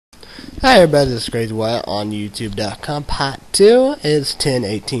Hi everybody, this is CrazyWyatt on YouTube.com. Part 2. It's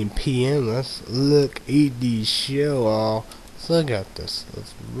 10:18 p.m. Let's look at the show. Let's look at this.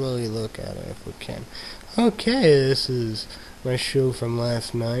 Let's really look at it if we can. Okay, this is my show from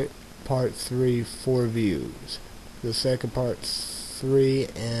last night. Part 3, 4 views. The second part, 3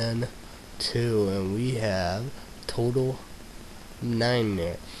 and 2. And we have total 9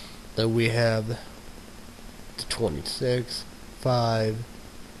 there. Then we have the 26, 5,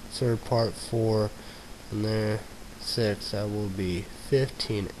 third part 4, and there 6. That will be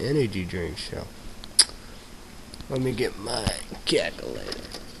 15 energy drink show. Let me get my calculator.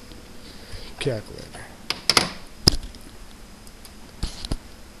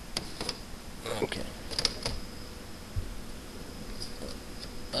 Okay.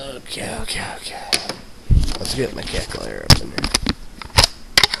 Let's get my calculator up in there.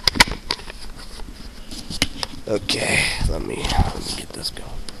 Okay, let me get this going.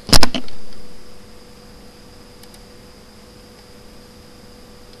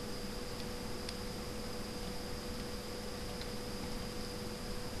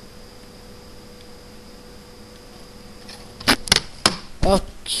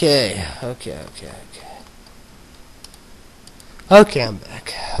 Okay, I'm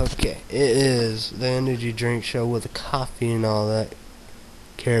back. Okay, it is the energy drink show with the coffee and all that.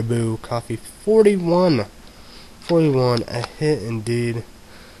 Caribou coffee 41, a hit indeed.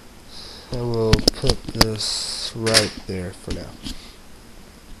 I will put this right there for now.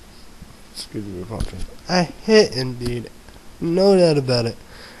 Excuse me, a hit indeed, no doubt about it.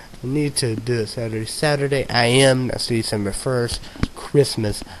 I need to do it Saturday. I am. That's December 1st.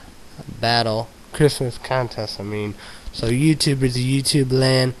 Christmas battle. Christmas contest, I mean. So YouTubers, YouTube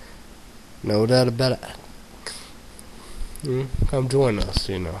land. No doubt about it. Come join us,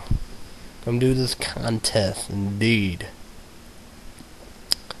 Come do this contest, indeed.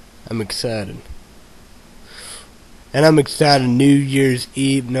 I'm excited. And I'm excited. New Year's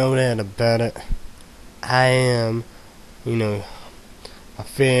Eve, no doubt about it. I am, my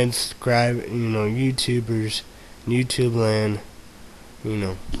fans, subscribe, YouTubers, YouTube land,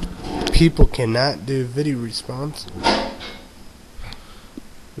 people cannot do video response.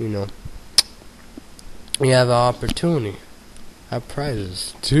 You have an opportunity. I have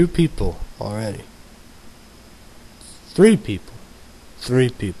prizes. 2 people already. 3 people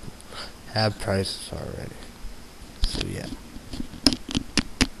have prizes already. So yeah.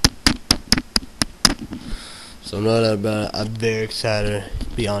 So no doubt about it, I'm very excited to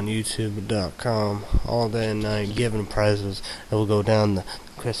be on YouTube.com all day and night giving prizes. It will go down the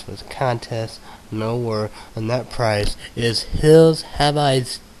Christmas contest. No worry. And that prize is Hills Have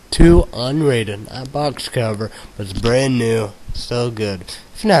Eyes 2 unrated. Not box cover, but it's brand new. So good.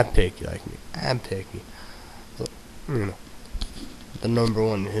 If you're not picky like me, I'm picky. So, the number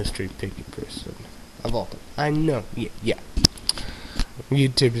 1 in history picky person of all time. I know. Yeah.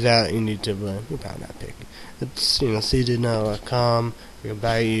 YouTube's out in YouTube land. You're probably not picky. It's, cdnow.com. You can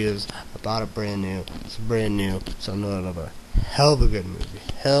buy it used. I bought it brand new. It's brand new. So no doubt about it. Hell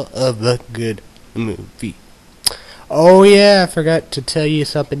of a good movie. Oh yeah, I forgot to tell you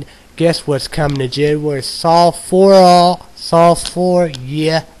something. Guess what's coming to January? Saw 4.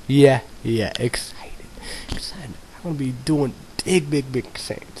 Yeah. Excited. I'm gonna be doing big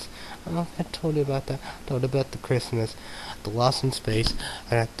things. I don't know if I told you about that. I told you about the Christmas, the Lost in Space.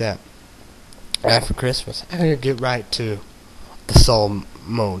 I got that. After Christmas, I'm gonna get right to the soul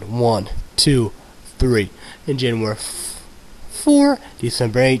mode. 1, 2, 3. In January 4,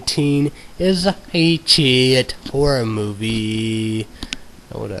 December 18 is a cheat horror movie.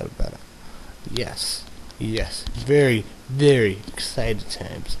 No doubt about it. Yes. Very excited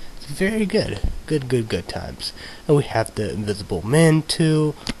times. It's very good. Good times. And we have the Invisible Man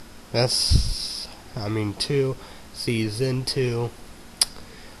 2. 2. Season 2.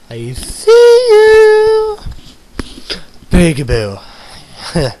 I see you. Peekaboo.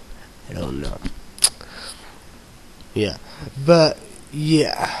 I don't know. Yeah. But,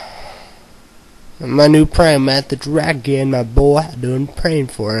 yeah. My new prime, Matt the Dragon, my boy, doing praying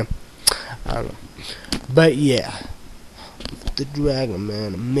for him. I don't know. But, yeah. The Dragon,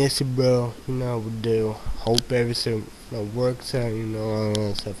 man. I miss you, bro. You know what we do. Hope everything works out, all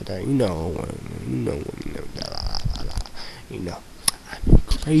that stuff like that. I'm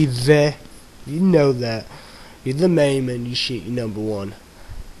crazy. You know that. You're the main man, you shit, you're number 1.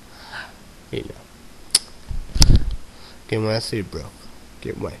 Get away, I see it, bro.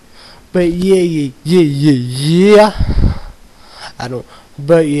 Get away. But yeah. I don't,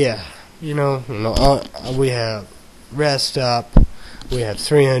 but yeah, we have Rest Up, we have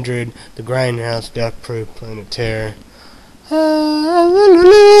 300, The Grindhouse, Death Proof, Planet Terror.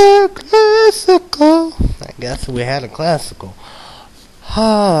 guess we had a classical.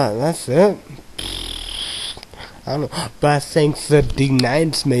 That's it. I don't know, but I think the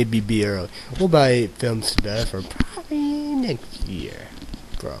D9s maybe be early. We'll buy 8 films today for probably next year.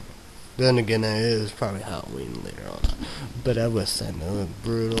 Probably. Then again, it is probably Halloween later on. But I wish that look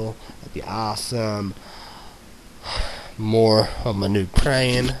brutal. That'd be awesome. More of my new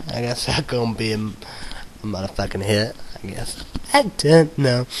praying. I guess that's gonna be a motherfucking hit. I guess. I don't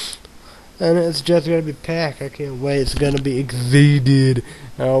know. And it's just gonna be packed. I can't wait. It's gonna be exceeded.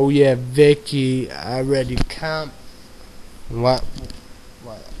 Oh yeah, Vicky, I read your What?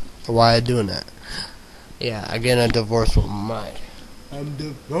 Why are you doing that? Yeah, I get a divorce with Mike. I'm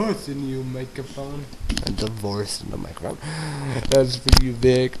divorcing you, microphone. I'm divorcing the microphone. That's for you,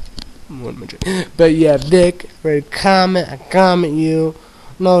 Vic. But yeah, Vic, ready to comment. I comment you.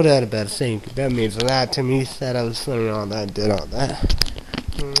 No doubt about it. Thank you. That means a lot to me. He said I was funny and all that. Did all that.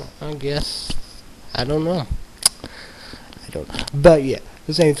 I guess. I don't know. But yeah,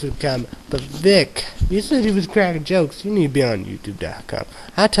 thanks for the comment. But Vic, you said he was cracking jokes. You need to be on YouTube.com.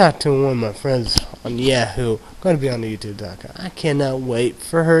 I talked to one of my friends on Yahoo. Going to be on YouTube.com. I cannot wait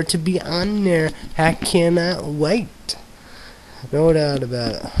for her to be on there. I cannot wait. No doubt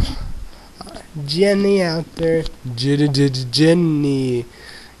about it. Jenny out there. Jenny.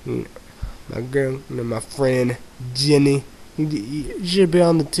 My girl, my friend, Jenny. You should be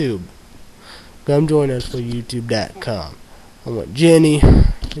on the tube. Come join us for YouTube.com. I want Jenny,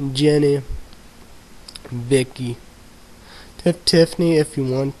 Vicky, Tiffany if you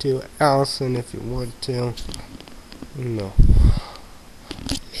want to, Allison if you want to, you know,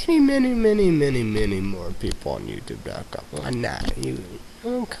 many more people on YouTube.com. Why not?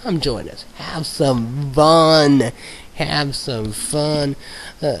 Come join us. Have some fun.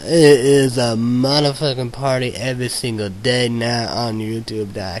 It is a motherfucking party every single day now on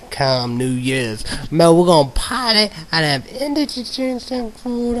YouTube.com. New Year's. Man, we're gonna party and have indigestion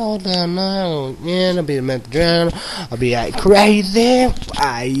food all down there. Yeah, I'll be the dragon. I'll be like crazy.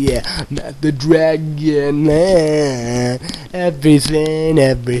 Yeah. Not the dragon.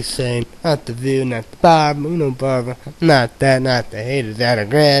 Everything. Not the view, not the barber. Not the haters that are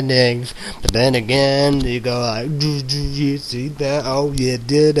grand eggs. But then again, you go like, you see that? Oh yeah,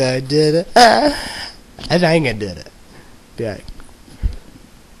 did I? I think I did it. Be like,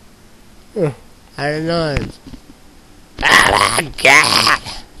 I don't know. Oh my god!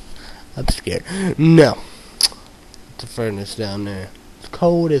 I'm scared. No. The furnace down there. It's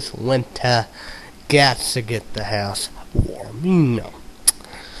cold as winter. Got to get the house warm. You know.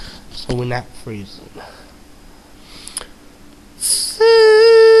 So we're not freezing. So,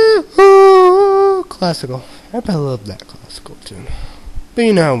 classical. I love that classical tune. But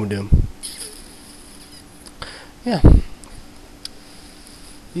you know how we do. Yeah.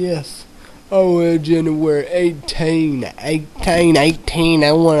 Yes. Oh, January 18. I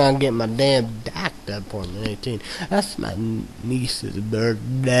want to get my damn doctor appointment. 18. That's my niece's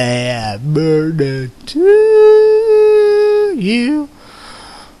birthday. Birthday to you.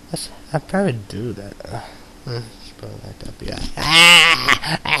 I probably do that. It's probably like that.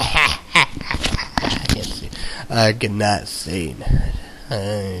 I cannot see.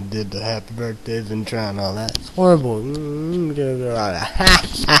 I did the happy birthdays and trying all that. It's horrible.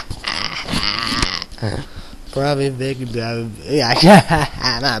 Probably Vicky. Yeah,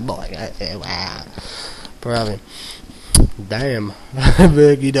 my boy. Wow. Probably. Damn.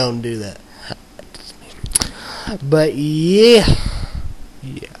 Vicky, don't do that. But yeah.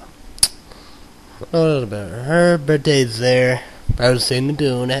 What about her birthday's there? I was singing the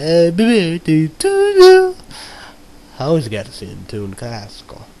tune. Happy birthday to you. I always got to sing the tune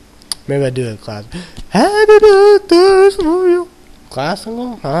classical. Maybe I do a classical. Happy birthday to you.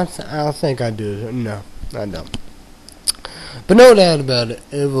 Classical? I don't think I do. No, I don't. But no doubt about it,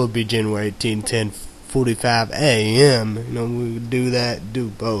 it will be January 18, 10:45 a.m. You know, we do that, do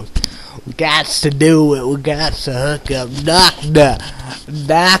both. We got to do it. We got to hook up. Doc.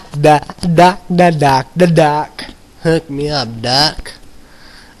 Hook me up, Doc.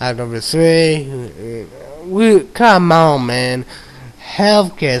 Act number 3. Come on, man.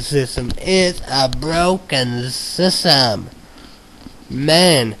 Healthcare system is a broken system.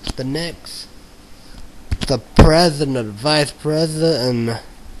 Man, the president, the vice president, and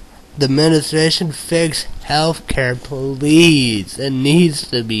the administration fix healthcare, please. It needs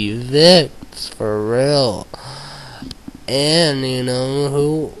to be fixed for real. And you know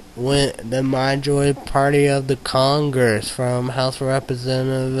who went? The majority party of the Congress, from House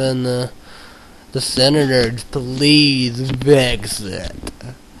Representative and the senators, please fix it.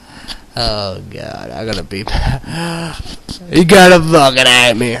 Oh God, I gotta be. You gotta fucking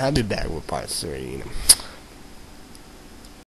at me. I'll be back with part 3. You know.